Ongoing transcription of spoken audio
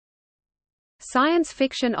Science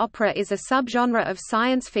fiction opera is a subgenre of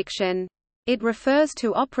science fiction. It refers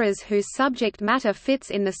to operas whose subject matter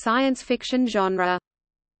fits in the science fiction genre.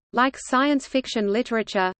 Like science fiction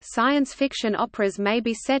literature, science fiction operas may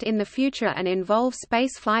be set in the future and involve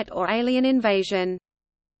spaceflight or alien invasion.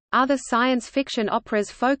 Other science fiction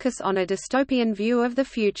operas focus on a dystopian view of the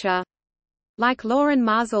future. Like Lauren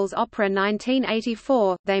Marzul's opera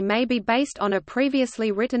 1984, they may be based on a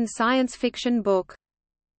previously written science fiction book.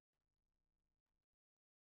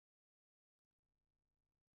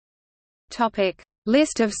 Topic: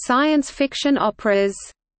 List of science fiction operas.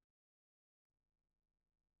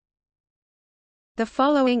 The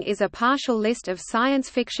following is a partial list of science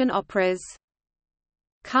fiction operas.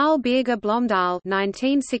 Carl Birger Blomdahl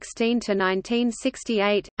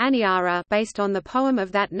 (1916–1968), Aniara, based on the poem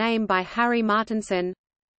of that name by Harry Martinson.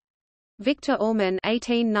 Victor Ullmann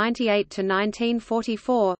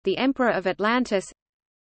 (1898–1944), The Emperor of Atlantis.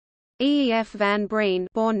 Eef van Breen,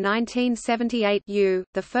 born 1978,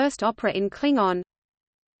 the first opera in Klingon.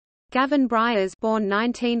 Gavin Bryars, born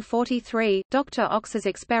 1943, Dr. Ox's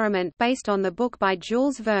Experiment, based on the book by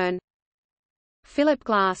Jules Verne. Philip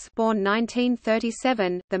Glass, born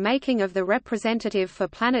 1937, The Making of the Representative for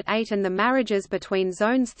Planet 8 and the Marriages Between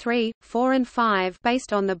Zones 3, 4 and 5,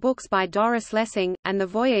 based on the books by Doris Lessing, and The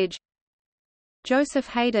Voyage. Joseph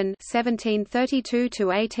Haydn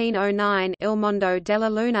 (1732–1809), Il Mondo della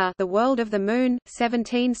Luna, The World of the Moon,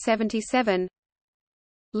 1777.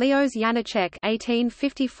 Leos Janáček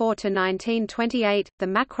 (1854–1928), The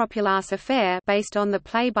Macropulas Affair, based on the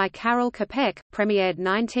play by Karel Čapek, premiered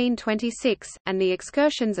 1926, and The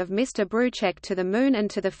Excursions of Mr. Bruček to the Moon and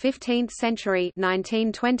to the 15th Century,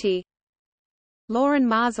 1920. Lauren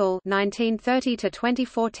Marzul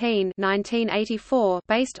 (1930–2014), 1984,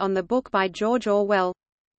 based on the book by George Orwell.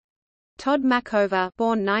 Todd Machover,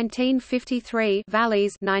 born 1953,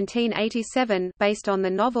 Valleys, 1987, based on the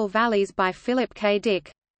novel Valleys by Philip K.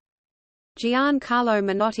 Dick. Giancarlo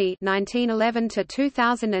Menotti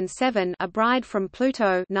 (1911–2007), A Bride from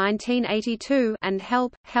Pluto, 1982, and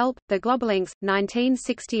Help, Help, The Globalinks,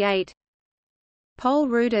 1968. Paul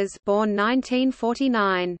Ruders, born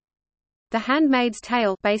 1949. The Handmaid's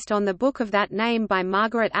Tale, based on the book of that name by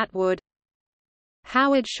Margaret Atwood.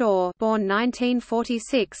 Howard Shore, born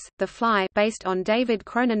 1946, The Fly, based on David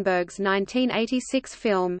Cronenberg's 1986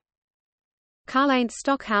 film. Karl-Heinz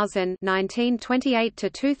Stockhausen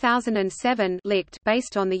 (1928–2007), Licht,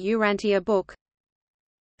 based on the Urantia book.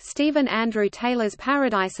 Stephen Andrew Taylor's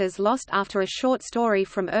Paradises Lost, after a short story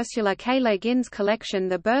from Ursula K. Le Guin's collection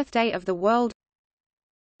The Birthday of the World.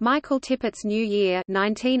 Michael Tippett's New Year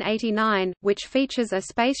 1989, which features a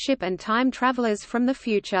spaceship and time travelers from the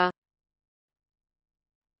future.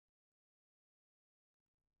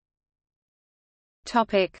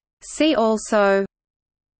 Topic: See also: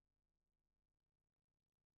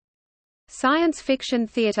 Science fiction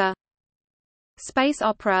theater, space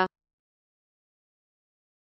opera.